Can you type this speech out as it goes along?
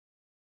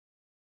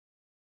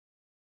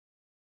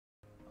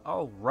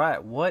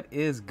Alright, what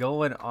is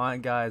going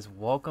on, guys?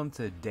 Welcome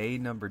to day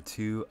number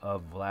 2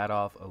 of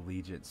Vladof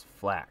Allegiance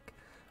Flak.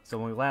 So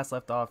when we last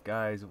left off,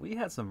 guys, we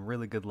had some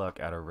really good luck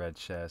out of red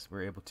chest. We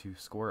were able to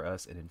score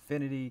us an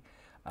infinity.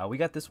 We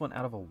got this one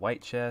out of a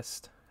white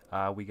chest.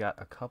 We got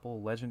a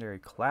couple legendary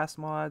class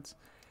mods.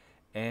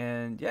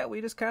 And yeah,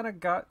 we just kind of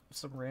got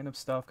some random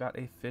stuff. Got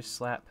a fish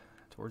slap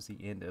towards the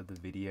end of the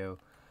video.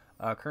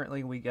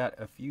 Currently, we got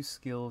a few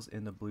skills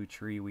in the blue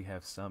tree. We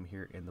have some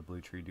here in the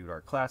blue tree due to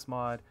our class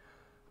mod.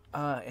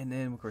 And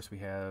then, of course, we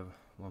have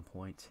 1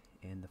 point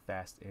in the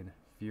Fast and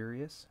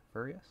Furious,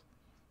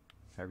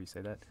 however you say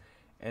that.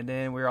 And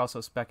then we're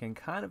also speccing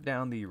kind of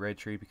down the red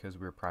tree because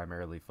we're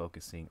primarily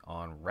focusing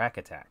on rack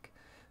attack.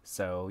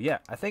 So yeah,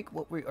 I think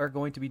what we are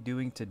going to be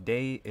doing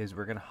today is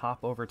we're going to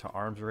hop over to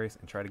arms race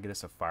and try to get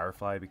us a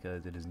Firefly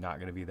because it is not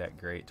going to be that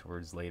great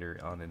towards later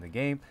on in the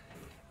game.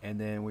 And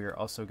then we are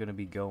also going to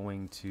be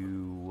going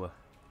to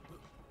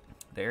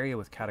the area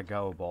with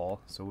Katagawa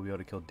Ball, so we'll be able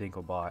to kill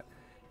Dinklebot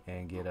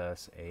and get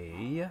us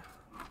a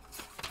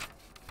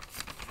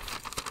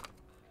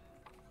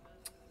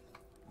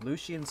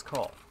Lucian's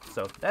Call.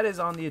 So that is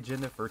on the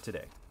agenda for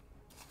today.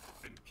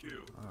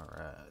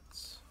 Alright.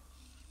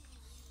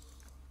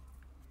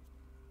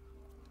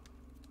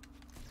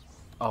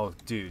 Oh,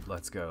 dude,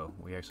 let's go.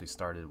 We actually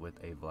started with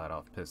a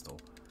Vladof pistol.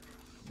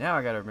 Now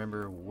I gotta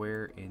remember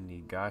where in the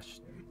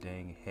gosh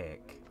dang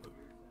heck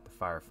the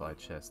Firefly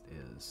chest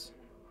is.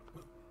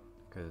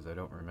 Because I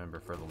don't remember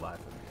for the life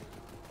of me.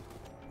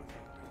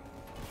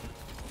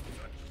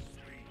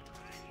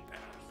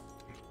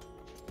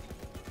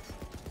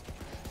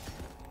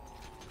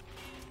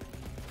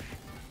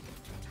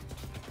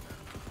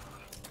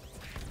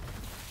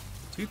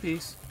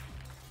 Two-piece.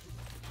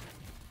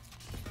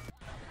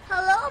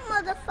 Hello,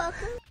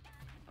 motherfucker.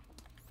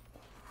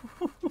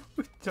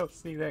 Don't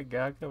see that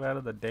guy come out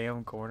of the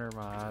damn corner of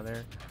my eye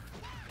there.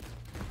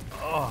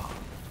 Oh.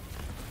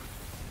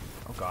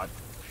 Oh god.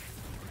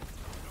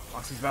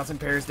 Foxy's bouncing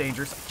pair is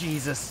dangerous.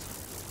 Jesus.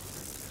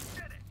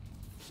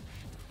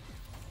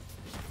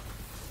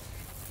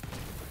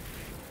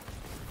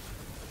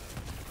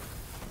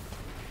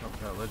 Oh,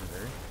 got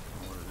legendary. I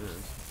don't know what it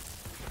is.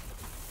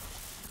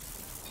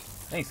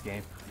 Thanks,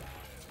 game.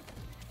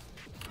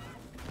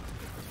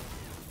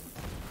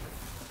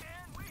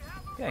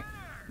 Okay.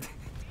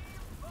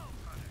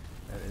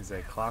 That is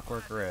a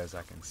clockwork res.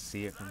 I can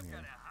see it from here.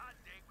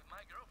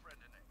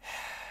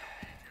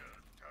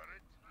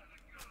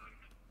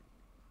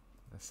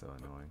 That's so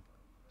annoying.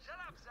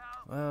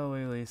 Well,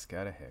 we at least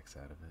got a hex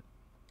out of it.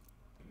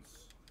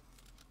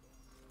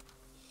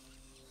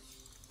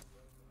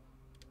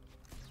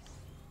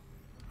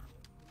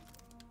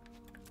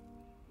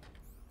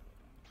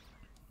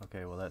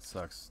 Okay, well that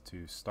sucks.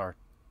 To start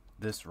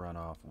this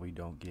runoff, we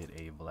don't get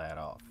a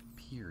Vladof,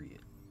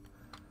 period.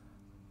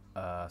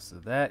 So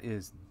that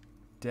is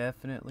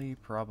definitely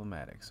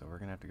problematic. So we're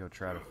gonna have to go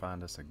try to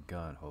find us a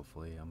gun,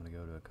 hopefully. I'm gonna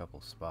go to a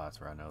couple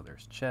spots where I know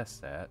there's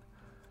chests at.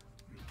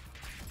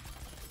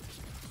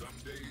 Some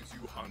days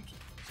you hunt,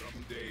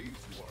 some days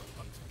you are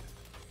hunted.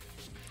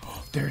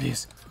 Oh, there it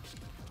is!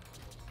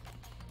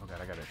 Oh god,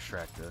 I gotta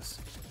extract this.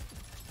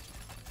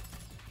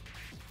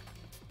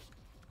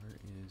 Where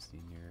is the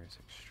nearest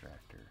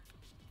extractor?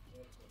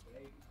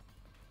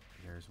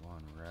 There's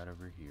one right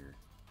over here.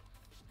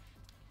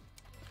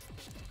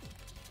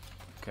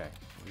 Okay,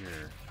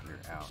 we're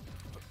out.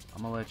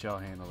 I'm gonna let y'all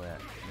handle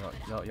that.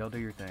 Y'all do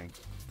your thing.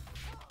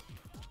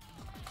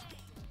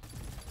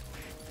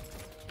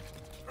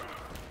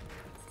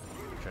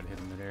 Try to hit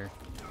him midair.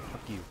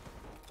 Fuck you.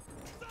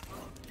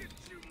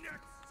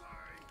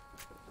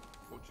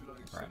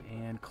 Right,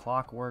 and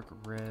clockwork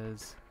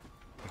res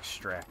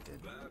extracted.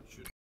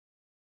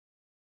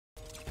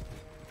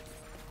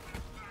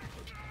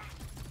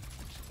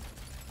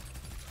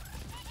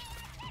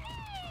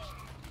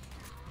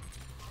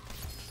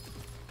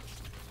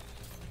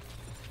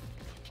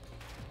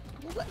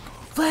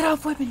 Flat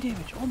out weapon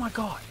damage! Oh my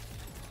god!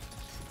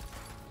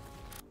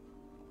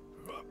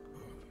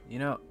 You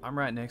know, I'm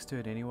right next to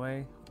it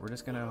anyway. We're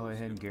just gonna go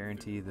ahead and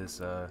guarantee this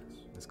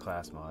this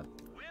class mod.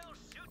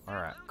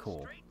 Alright,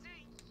 cool.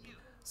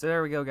 So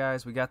there we go,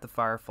 guys. We got the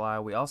Firefly.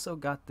 We also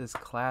got this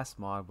class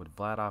mod with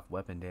Vladof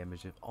weapon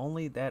damage. If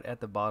only that at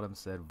the bottom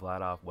said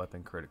Vladof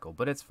weapon critical,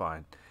 but it's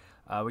fine.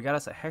 We got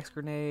us a hex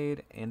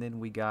grenade, and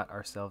then we got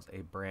ourselves a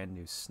brand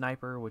new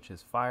sniper, which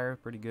is fire,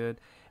 pretty good.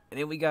 And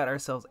then we got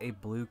ourselves a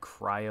blue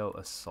cryo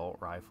assault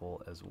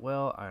rifle as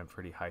well. I'm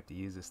pretty hyped to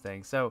use this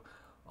thing. So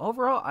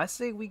overall, I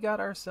say we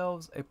got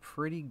ourselves a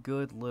pretty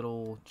good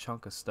little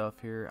chunk of stuff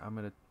here. I'm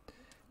gonna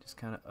just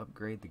kind of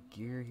upgrade the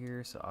gear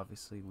here. So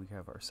obviously we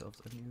have ourselves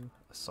a new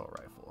assault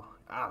rifle.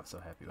 I'm so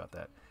happy about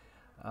that.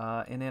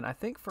 And then I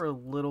think for a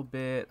little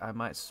bit I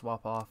might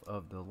swap off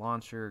of the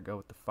launcher, go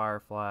with the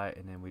Firefly,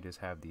 and then we just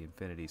have the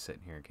Infinity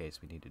sitting here in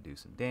case we need to do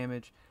some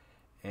damage.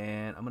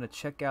 And I'm going to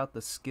check out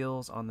the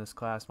skills on this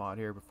class mod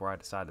here before I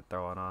decide to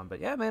throw it on.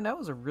 But yeah, man, that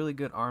was a really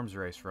good arms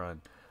race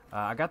run.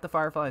 I got the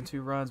Firefly in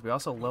 2 runs. We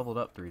also leveled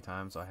up 3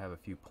 times, so I have a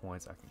few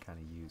points I can kind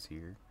of use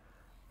here.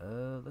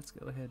 Let's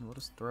go ahead and we'll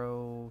just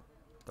throw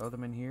throw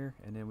them in here,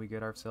 and then we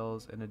get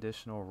ourselves an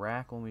additional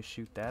rack when we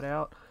shoot that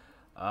out.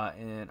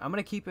 And I'm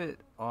gonna keep it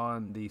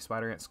on the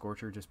Spider Ant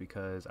Scorcher just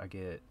because I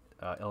get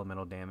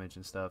elemental damage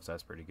and stuff, so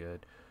that's pretty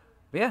good.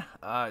 But yeah,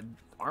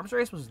 arms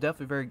race was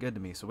definitely very good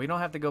to me, so we don't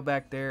have to go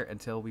back there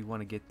until we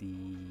want to get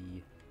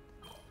the...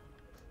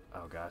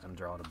 Oh gosh, I'm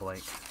drawing a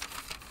blank.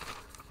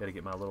 Gotta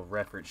get my little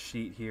reference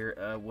sheet here.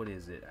 What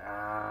is it?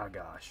 Ah,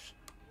 gosh.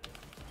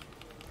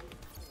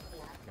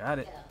 Got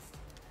it.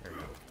 There we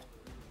go.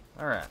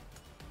 Alright.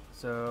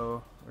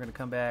 So, we're gonna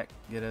come back,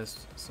 get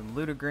us some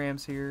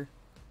ludograms here.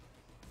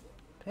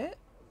 Pet?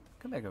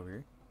 Come back over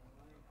here.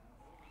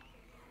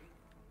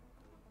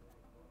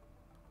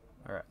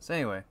 Alright, so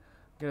anyway,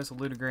 get us a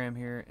ludogram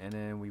here, and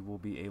then we will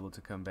be able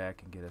to come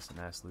back and get us a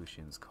nice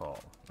Lucian's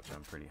Call, which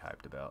I'm pretty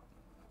hyped about.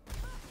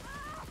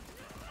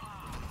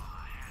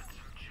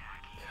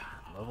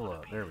 Level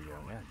up. There we go.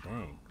 God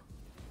dang.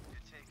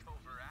 Take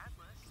over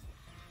Atlas.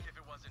 If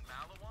it wasn't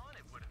Malawan,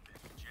 it would have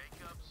been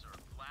Jacobs or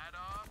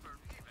Vladof or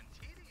even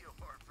Tedior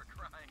for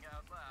crying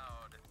out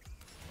loud.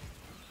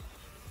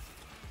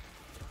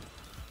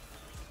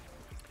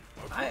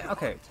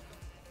 Okay.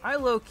 I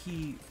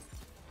low-key...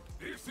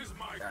 This is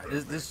my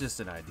This is just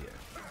an idea.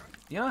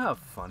 You know how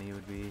funny it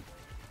would be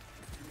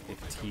if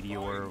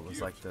Tedior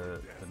was like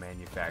the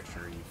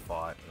manufacturer you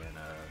fought in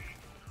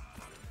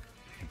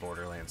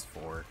Borderlands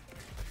 4?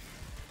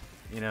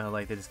 You know,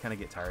 like they just kind of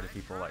get tired of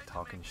people like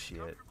talking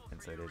shit,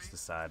 and so they just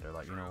decide they're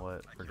like, you know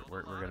what,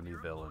 we're gonna be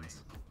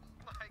villains.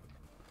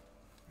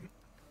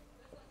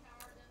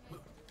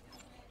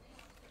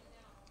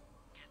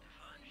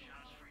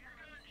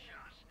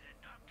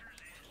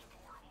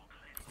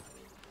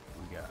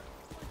 We got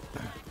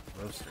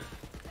roaster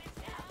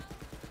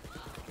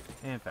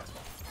and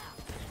fastball.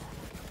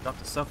 Dropped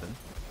to something.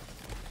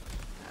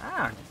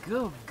 Ah,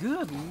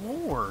 good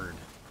lord.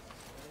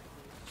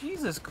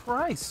 Jesus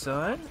Christ,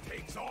 son.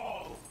 takes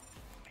all.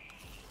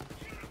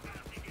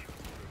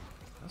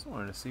 I just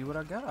wanted to see what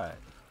I got.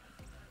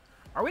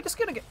 Are we just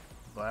gonna get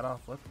Vladof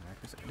Fl4K?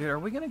 Dude, are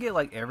we gonna get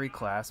like every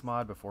class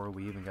mod before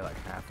we even get like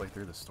halfway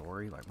through the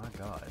story? Like, my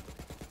god.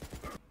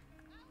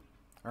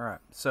 Alright,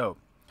 so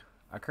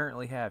I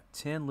currently have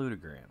 10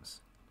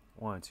 ludograms.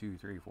 1, 2,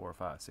 3, 4,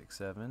 5, 6,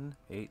 7,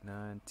 8,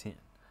 9, 10.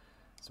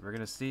 So we're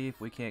gonna see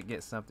if we can't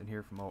get something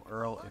here from old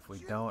Earl. If we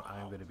don't,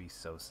 I'm gonna be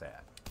so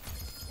sad.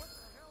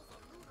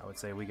 I would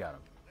say we got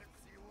him.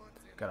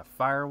 Got a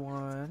fire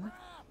one.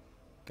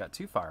 Got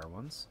 2 fire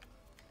ones.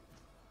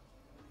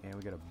 And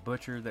we got a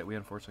butcher that we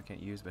unfortunately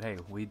can't use. But hey,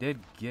 we did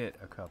get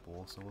a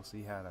couple, so we'll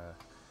see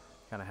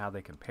how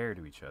they compare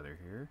to each other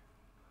here.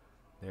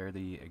 They're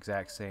the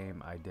exact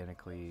same,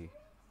 identically,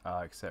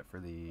 except for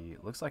the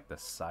looks like the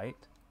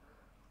sight.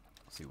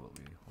 Let's see what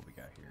we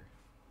got here.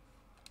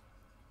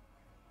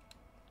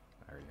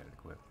 I already had it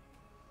equipped.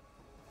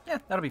 Yeah,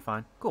 that'll be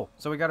fine. Cool.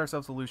 So we got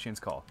ourselves a Lucian's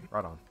Call.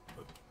 Right on.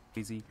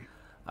 Easy.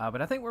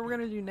 But I think what we're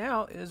going to do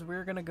now is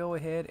we're going to go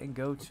ahead and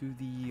go to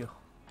the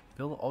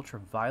Villa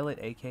Ultraviolet,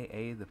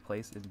 aka the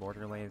place in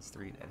Borderlands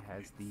 3 that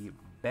has the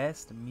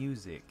best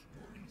music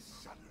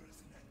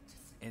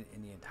in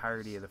the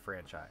entirety of the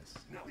franchise.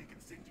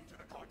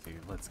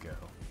 Dude, let's go.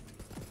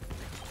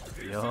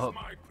 Yup.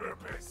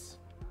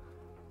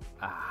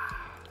 I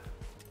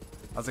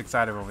was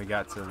excited when we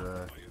got to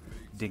the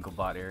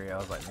Dinklebot area. I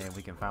was like, man,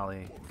 we can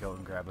finally go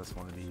and grab us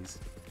one of these.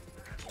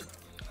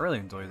 I really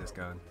enjoy this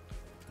gun.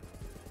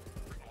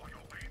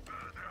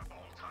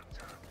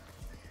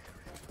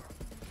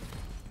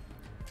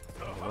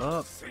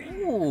 Up.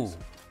 Ooh.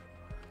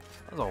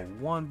 That was a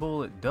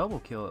 1-bullet double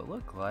kill, it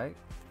looked like.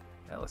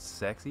 That was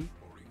sexy.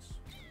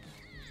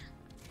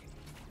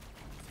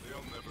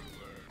 They'll never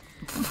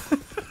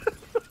learn.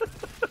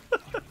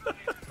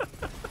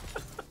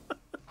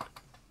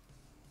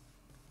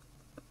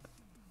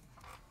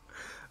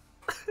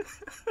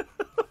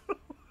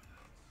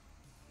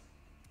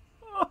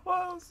 Oh,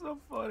 that was so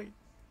funny.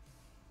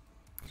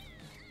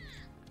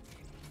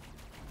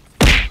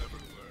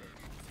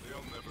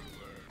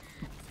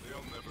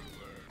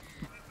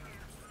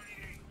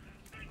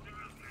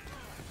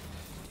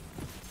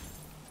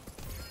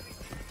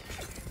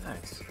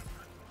 Nice.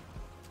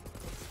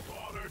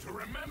 Bother to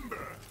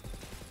remember.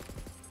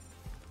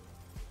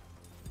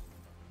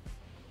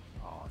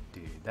 Oh,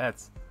 dude,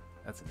 that's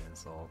an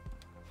insult.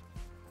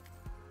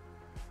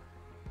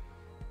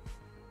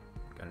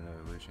 Got another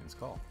Lucian's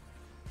Call.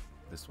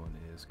 This one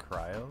is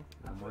Cryo,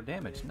 no more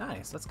damage.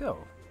 Nice, let's go.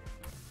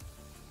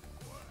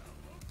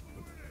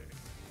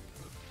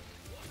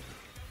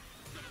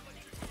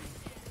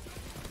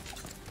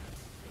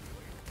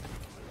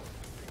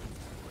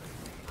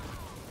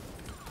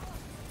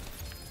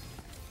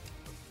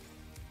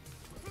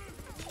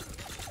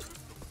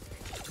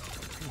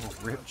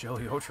 Rip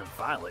Joey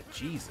Ultraviolet,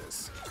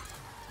 Jesus.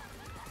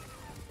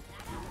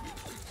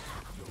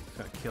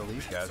 Gonna kill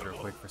these guys real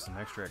quick for some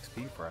extra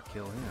XP before I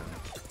kill him.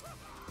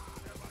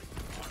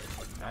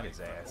 That is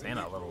ass, and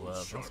I leveled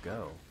up. Let's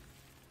go.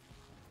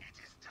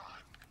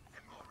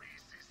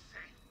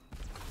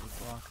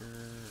 Blocker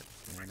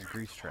and a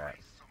grease trap.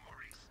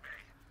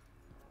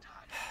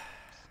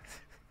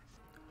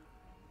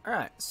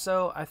 Alright,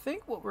 so I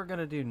think what we're going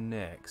to do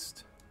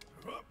next,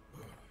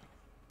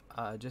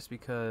 just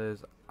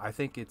because I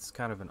think it's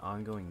kind of an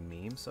ongoing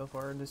meme so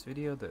far in this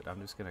video, that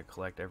I'm just going to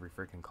collect every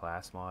freaking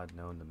class mod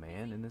known to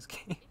man in this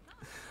game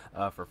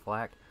for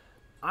Flak.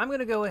 I'm going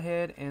to go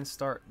ahead and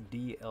start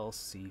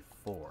DLC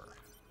 4.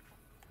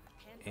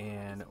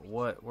 And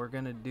what we're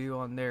going to do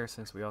on there,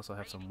 since we also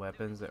have some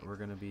weapons that we're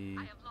going to be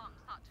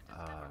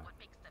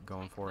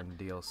going for in the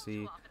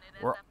DLC,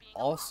 we're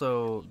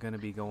also going to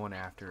be going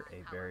after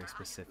a very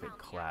specific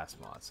class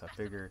mod. So I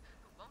figure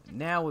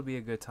now would be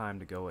a good time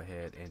to go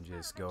ahead and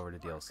just go over to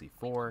DLC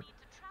 4,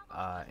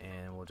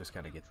 and we'll just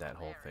kind of get that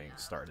whole thing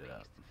started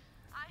up.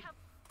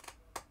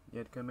 You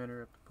had to come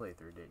interrupt the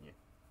playthrough, didn't you?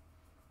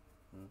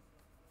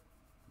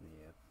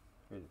 Yeah,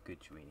 you're a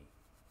good Sweeney.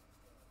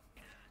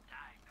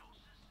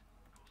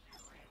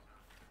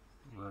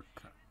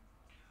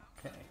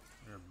 Okay,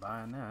 you're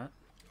buying that.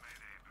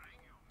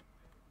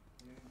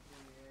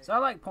 So I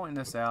like pointing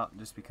this out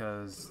just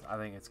because I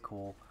think it's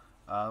cool.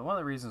 One of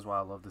the reasons why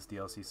I love this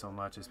DLC so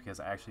much is because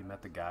I actually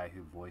met the guy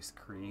who voiced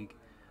Krieg.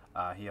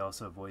 He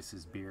also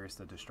voices Beerus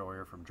the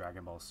Destroyer from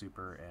Dragon Ball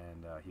Super,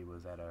 and he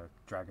was at a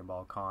Dragon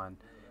Ball Con.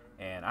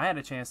 And I had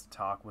a chance to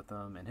talk with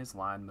him, and his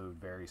line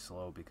moved very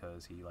slow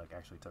because he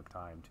actually took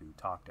time to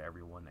talk to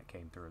everyone that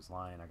came through his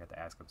line. I got to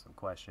ask him some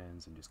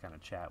questions and just kind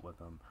of chat with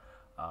him.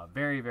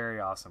 Very,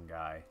 very awesome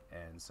guy.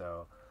 And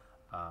so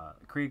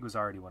Krieg was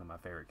already one of my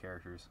favorite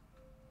characters.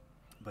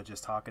 But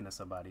just talking to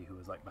somebody who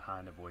was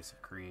behind the voice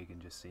of Krieg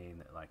and just seeing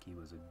that he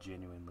was a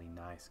genuinely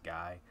nice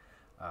guy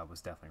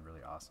was definitely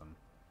really awesome.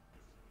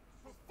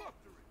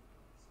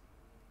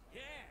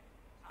 Yeah,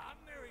 I'm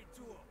married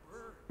to a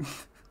bird.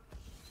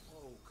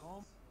 Oh,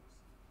 come.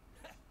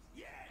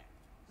 Yeah,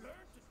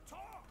 learn to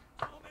talk,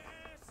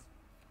 dumbass.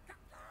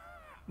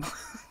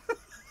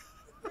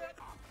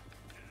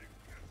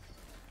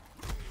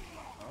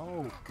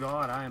 Oh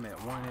god, I am at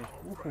 1 inch.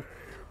 Ooh.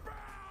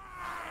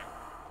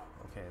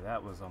 Okay,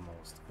 that was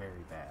almost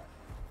very bad.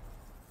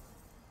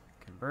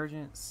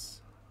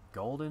 Convergence,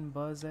 Golden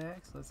Buzz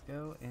Axe, let's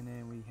go. And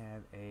then we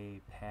have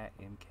a Pat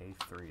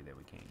MK3 that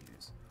we can't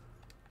use.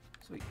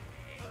 Sweet.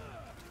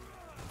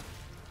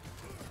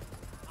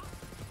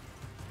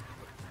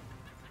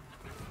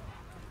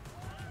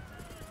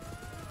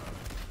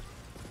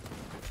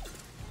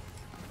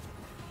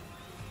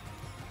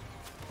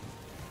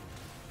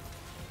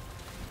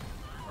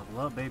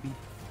 Level up, baby.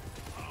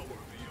 Power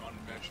beyond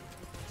measure.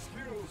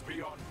 Skills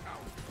beyond power.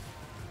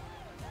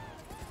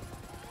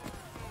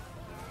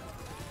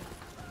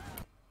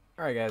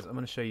 Alright guys, I'm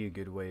going to show you a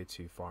good way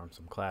to farm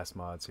some class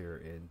mods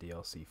here in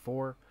DLC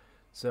 4.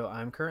 So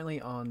I'm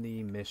currently on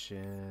the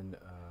mission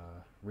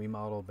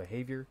Remodel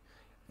Behavior,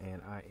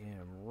 and I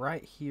am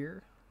right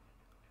here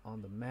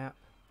on the map.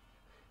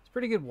 It's a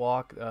pretty good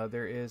walk.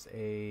 There is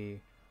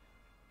a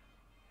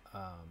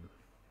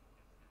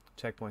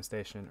checkpoint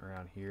station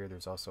around here.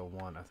 There's also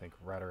one, I think,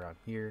 right around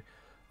here.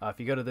 If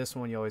you go to this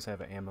one, you always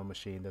have an ammo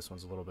machine. This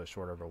one's a little bit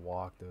shorter of a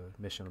walk. The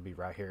mission will be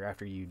right here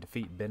after you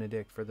defeat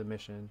Benedict for the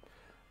mission.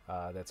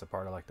 That's a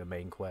part of the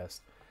main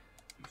quest.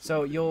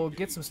 So you'll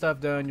get some stuff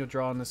done. You'll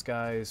draw on this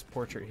guy's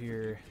portrait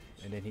here,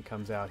 and then he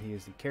comes out. He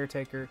is the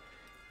caretaker,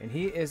 and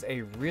he is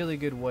a really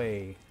good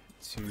way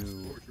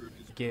to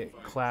get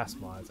class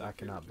mods. I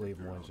cannot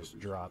believe one just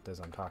dropped as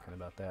I'm talking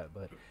about that,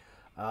 but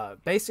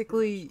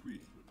basically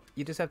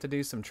you just have to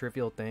do some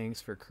trivial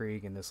things for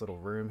Krieg in this little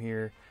room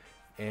here,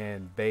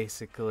 and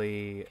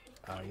basically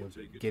you'll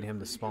get him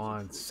to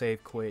spawn,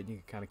 save, quit, and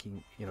you can kind of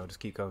keep, just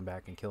keep coming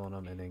back and killing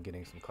them, and then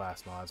getting some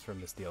class mods from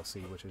this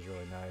DLC, which is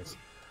really nice.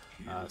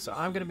 So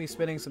I'm going to be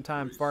spending some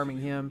time farming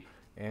him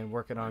and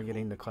working on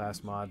getting the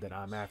class mod that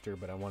I'm after,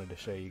 but I wanted to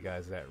show you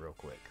guys that real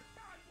quick.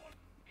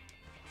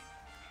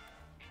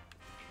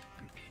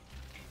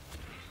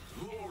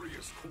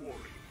 Glorious quarry.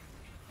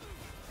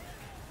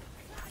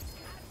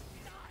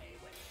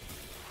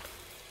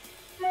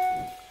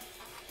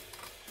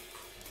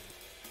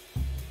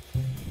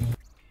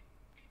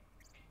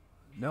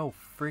 No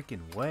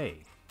freaking way.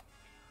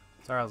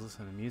 Sorry, I was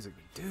listening to music,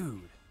 but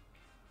dude,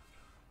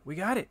 we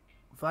got it.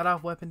 Flat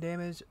off weapon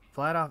damage,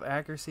 flat off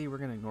accuracy. We're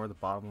gonna ignore the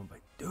bottom one, but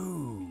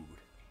dude,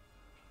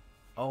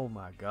 oh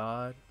my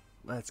god,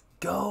 let's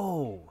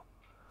go.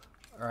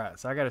 All right,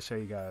 so I gotta show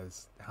you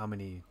guys how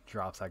many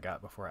drops I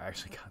got before I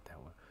actually got that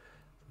one.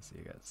 Let's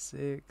see, I got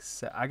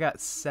 6. I got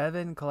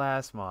 7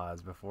 class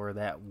mods before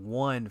that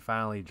one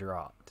finally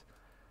dropped.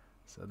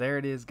 So there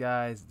it is,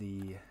 guys.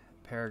 The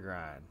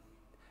Peregrine.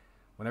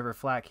 Whenever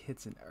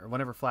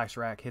Flak's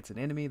rack hits an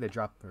enemy, they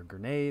drop a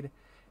grenade.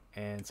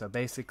 And so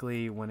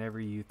basically, whenever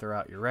you throw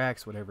out your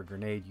racks, whatever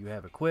grenade you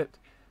have equipped,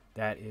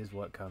 that is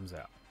what comes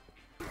out.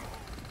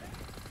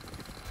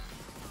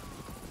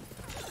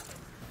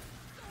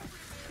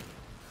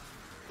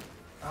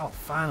 Oh,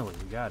 finally,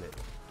 we got it.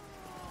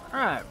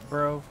 Alright,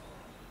 bro.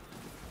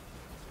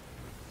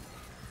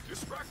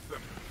 Distract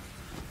them.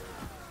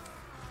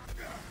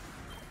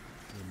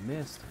 You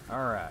missed.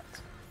 Alright.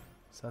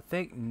 So I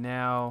think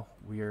now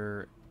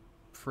we're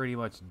pretty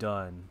much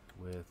done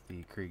with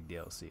the Krieg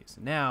DLC.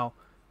 So now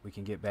we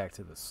can get back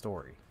to the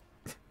story.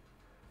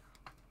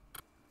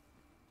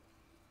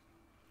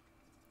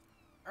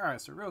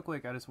 Alright, so real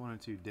quick, I just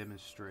wanted to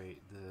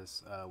demonstrate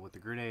this with the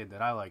grenade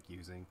that I like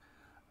using.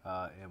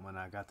 And when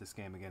I got this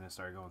game again and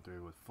started going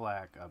through with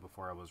Flak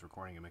before I was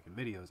recording and making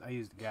videos, I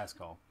used the gas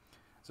call.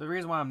 So the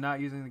reason why I'm not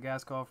using the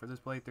gas call for this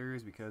playthrough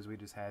is because we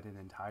just had an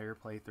entire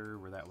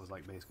playthrough where that was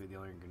like basically the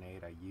only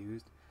grenade I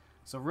used.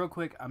 So real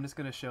quick, I'm just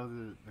going to show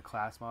the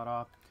class mod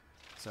off.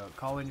 So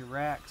call in your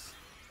racks,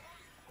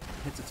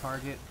 hits a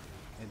target,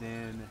 and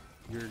then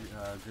your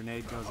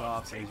grenade goes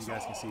off. So as you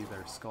guys can see,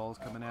 there's skulls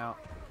coming out.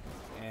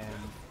 And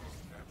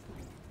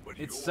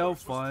it's so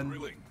fun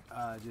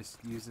just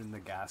using the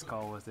gas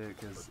call with it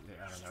because,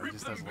 I don't know, it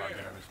just does a lot of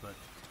damage. But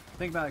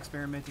think about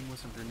experimenting with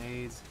some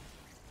grenades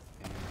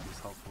and just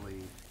hopefully,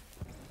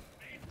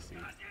 let's see,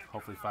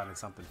 hopefully finding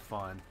something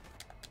fun.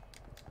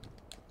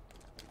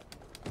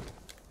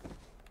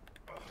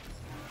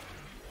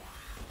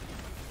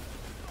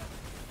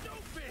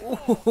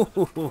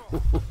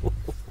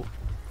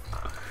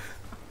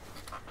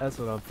 That's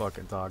what I'm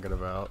fucking talking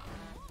about.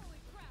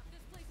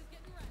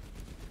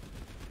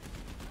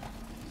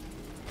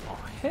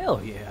 Oh,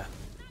 hell yeah.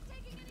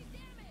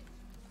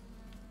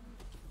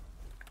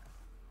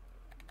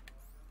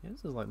 Yeah,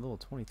 this is like level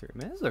 23.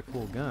 Man, this is a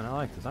cool gun. I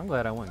like this. I'm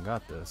glad I went and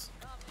got this.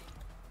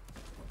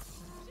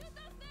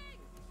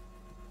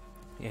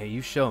 Yeah,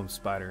 you show him,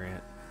 Spider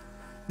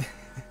Ant.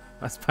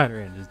 My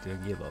Spider Ant just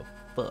didn't give a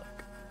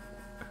fuck.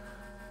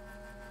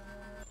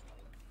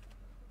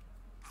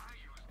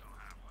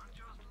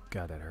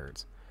 God, that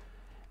hurts.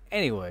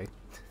 Anyway,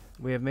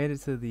 we have made it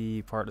to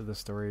the part of the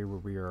story where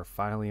we are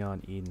finally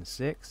on Eden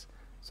 6.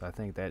 So I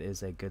think that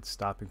is a good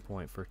stopping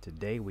point for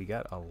today. We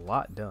got a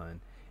lot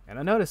done. And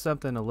I noticed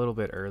something a little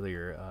bit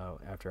earlier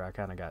after I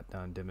kind of got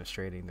done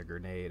demonstrating the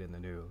grenade and the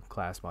new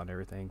class mod and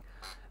everything.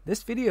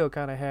 This video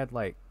kind of had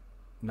like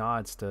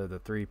nods to the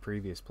 3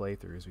 previous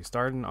playthroughs. We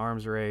started an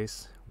arms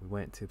race, we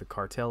went to the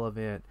cartel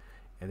event,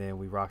 and then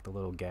we rocked a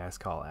little gas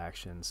call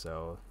action.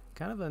 So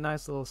kind of a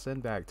nice little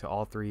send back to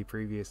all 3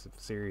 previous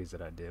series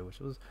that I did, which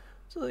was,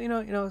 so you know,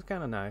 it's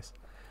kind of nice.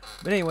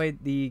 But anyway,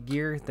 the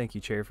gear, thank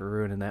you Chair for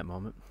ruining that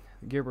moment.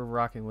 The gear we're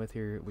rocking with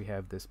here, we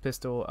have this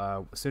pistol.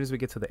 As soon as we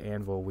get to the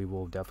anvil, we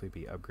will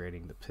definitely be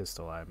upgrading the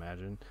pistol, I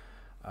imagine.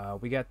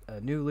 We got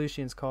a new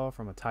Lucian's Call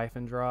from a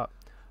Typhon drop.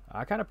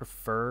 I kind of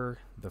prefer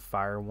the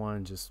fire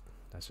one,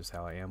 that's just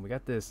how I am. We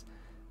got this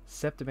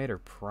Septimator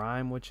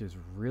Prime, which is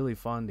really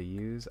fun to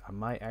use. I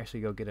might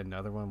actually go get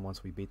another one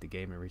once we beat the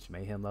game and reach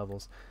Mayhem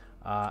levels.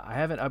 I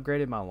haven't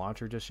upgraded my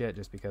launcher just yet,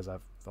 just because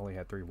I've only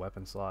had 3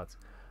 weapon slots.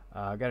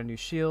 I got a new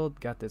shield,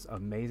 got this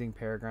amazing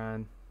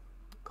Peregrine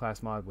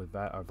class mod with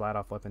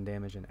Vladof weapon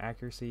damage and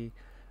accuracy.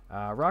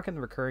 Rocking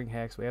the recurring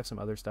hex. We have some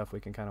other stuff we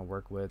can kind of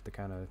work with to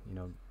kind of, you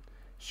know,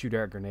 shoot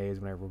out grenades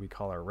whenever we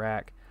call our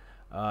rack.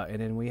 And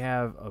then we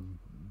have a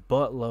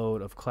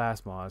buttload of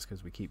class mods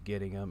because we keep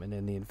getting them. And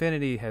then the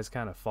Infinity has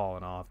kind of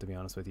fallen off, to be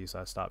honest with you, so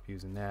I stopped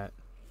using that.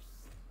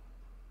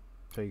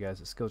 Show you guys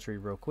the skill tree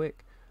real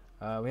quick.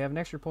 We have an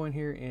extra point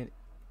here in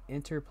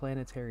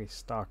Interplanetary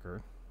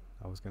Stalker.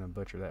 I was going to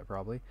butcher that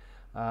probably.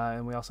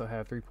 And we also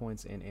have 3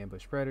 points in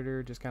Ambush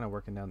Predator, just kind of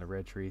working down the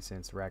red tree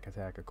since Rack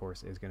Attack, of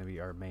course, is going to be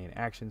our main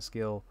action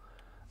skill.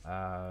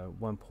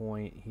 1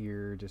 point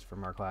here just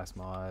from our class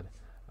mod,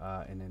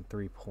 and then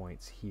 3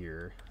 points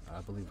here. I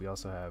believe we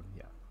also have,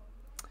 yeah.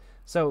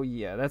 So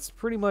yeah, that's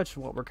pretty much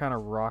what we're kind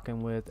of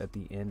rocking with at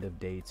the end of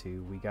day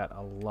 2. We got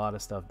a lot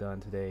of stuff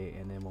done today,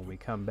 and then when we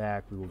come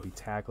back, we will be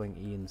tackling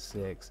Eden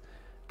 6,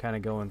 kind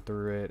of going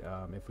through it.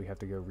 If we have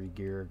to go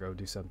re-gear, go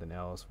do something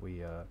else,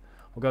 we'll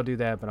go do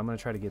that, but I'm going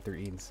to try to get through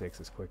Eden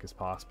 6 as quick as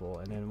possible.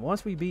 And then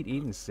once we beat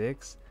Eden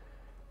 6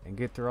 and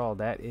get through all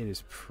that, it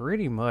is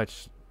pretty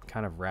much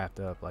kind of wrapped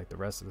up. Like the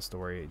rest of the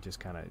story, it just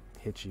kind of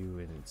hits you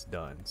and it's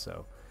done.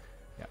 So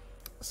yeah,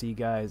 see you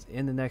guys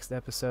in the next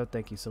episode.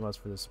 Thank you so much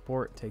for the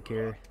support. Take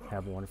care.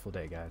 Have a wonderful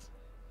day, guys.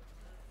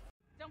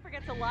 Don't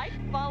forget to like,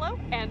 follow,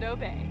 and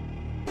obey.